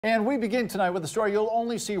And we begin tonight with a story you'll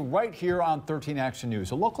only see right here on 13 Action News.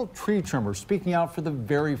 A local tree trimmer speaking out for the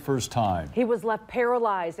very first time. He was left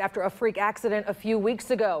paralyzed after a freak accident a few weeks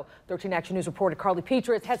ago. 13 Action News reporter Carly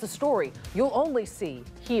Petras has a story you'll only see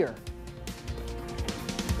here.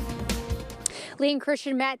 Lee and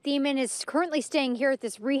Christian, Matt Thieman is currently staying here at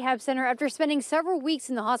this rehab center after spending several weeks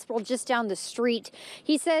in the hospital just down the street.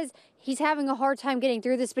 He says he's having a hard time getting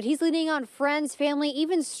through this, but he's leaning on friends, family,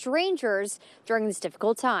 even strangers during this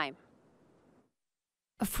difficult time.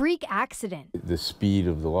 A freak accident. The speed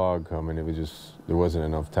of the log coming, it was just, there wasn't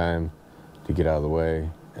enough time to get out of the way,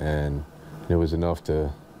 and it was enough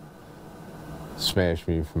to smash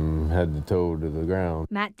me from head to toe to the ground.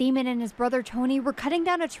 Matt Thieman and his brother Tony were cutting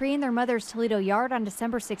down a tree in their mother's Toledo yard on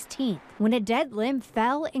December 16th when a dead limb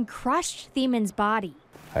fell and crushed Thieman's body.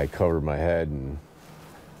 I covered my head and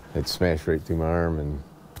it smashed right through my arm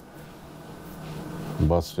and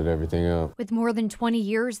busted everything up. With more than 20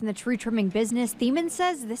 years in the tree trimming business, Thieman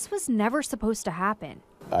says this was never supposed to happen.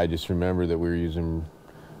 I just remember that we were using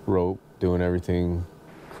rope, doing everything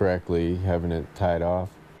correctly, having it tied off.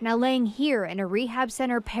 Now laying here in a rehab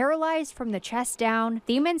center paralyzed from the chest down,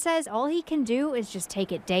 Thieman says all he can do is just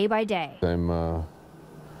take it day by day. I'm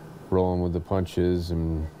rolling with the punches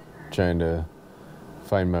and trying to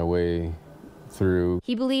find my way through.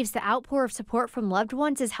 He believes the outpour of support from loved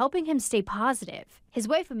ones is helping him stay positive. His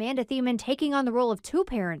wife Amanda Thieman taking on the role of two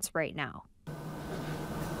parents right now.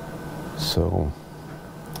 So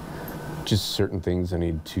just certain things I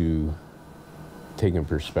need to take in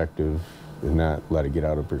perspective and not let it get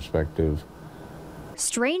out of perspective.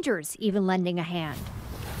 Strangers even lending a hand.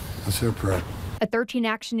 That's their prayer. A 13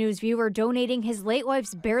 Action News viewer donating his late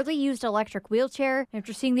wife's barely used electric wheelchair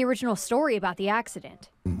after seeing the original story about the accident.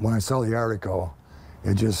 When I saw the article,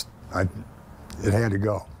 it had to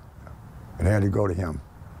go. It had to go to him.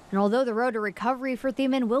 And although the road to recovery for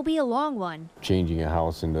Thieman will be a long one, changing a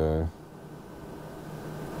house into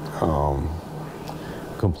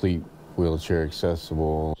complete wheelchair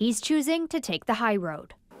accessible, he's choosing to take the high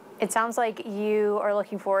road. It sounds like you are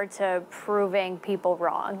looking forward to proving people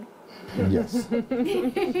wrong. Yes.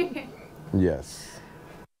 Yes.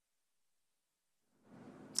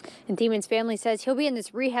 And Thieman's family says he'll be in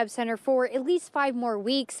this rehab center for at least 5 more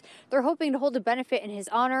weeks. They're hoping to hold a benefit in his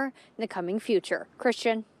honor in the coming future.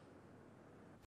 Christian.